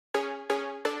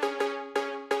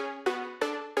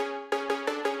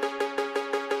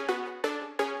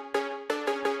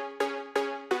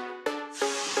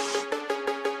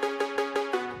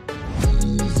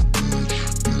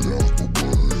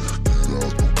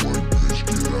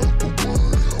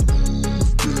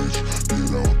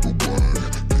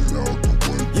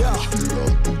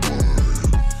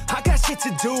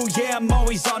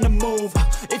always on the move.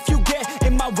 If you get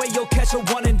in my way, you'll catch a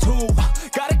 1 and 2.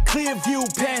 Got a clear view,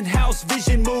 penthouse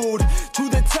vision mood. To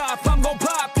the top, I'm gon'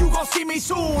 pop, you gon' see me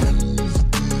soon.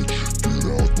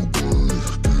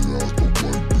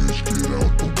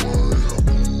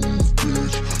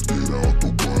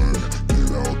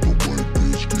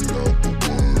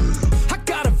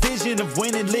 Of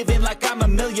winning, living like I'm a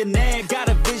millionaire. Got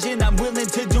a vision, I'm willing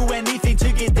to do anything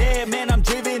to get there. Man, I'm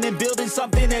driven and building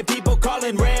something that people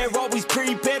calling rare. Always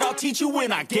prepared, I'll teach you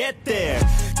when I get there.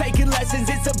 Taking lessons,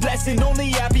 it's a blessing. Only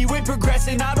happy with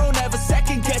progressing. I don't ever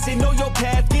second guess it. Know your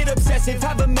path, get obsessive.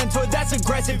 Have a mentor that's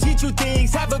aggressive. Teach you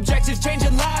things, have objectives.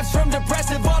 Changing lives from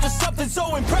depressive all to something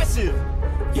so impressive.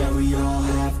 Yeah, we all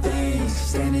have things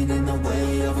standing in the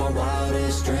way of our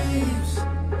wildest dreams.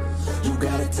 You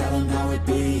gotta tell them how it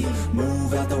be.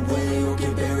 Move out the way or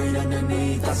get buried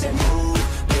underneath. I said move,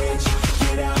 bitch,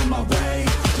 get out of my way.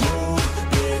 Move,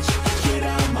 bitch, get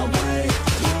out of my way.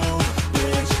 Move,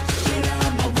 bitch, get out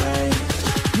of my way.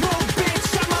 Move, bitch,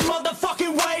 out my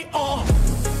motherfucking way.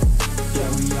 Yeah,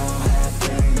 we all have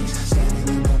things standing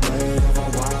in the way of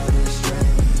our wildest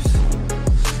dreams.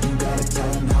 You gotta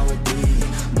tell them how it be.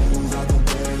 Move out the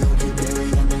way or get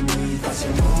buried underneath. I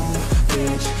said move,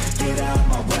 bitch, get out of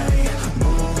my way.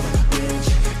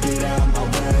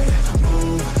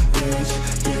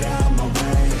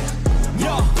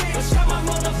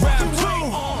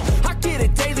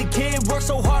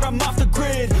 So hard I'm off the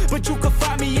grid, but you can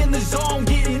find me in the zone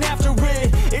getting after it.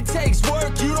 It takes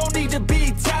work, you don't need to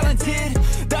be talented.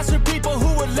 That's for people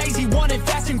who are lazy, want it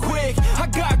fast and quick. I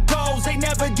got goals, they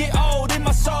never get old in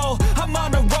my soul. I'm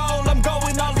on a roll, I'm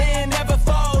going all in, never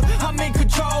fold. I'm in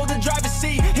control, the driver's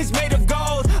seat is made of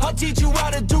gold. I'll teach you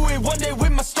how to do it one day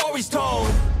when my story's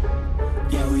told.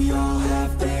 Yeah, we all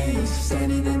have things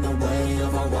standing in the way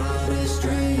of our wildest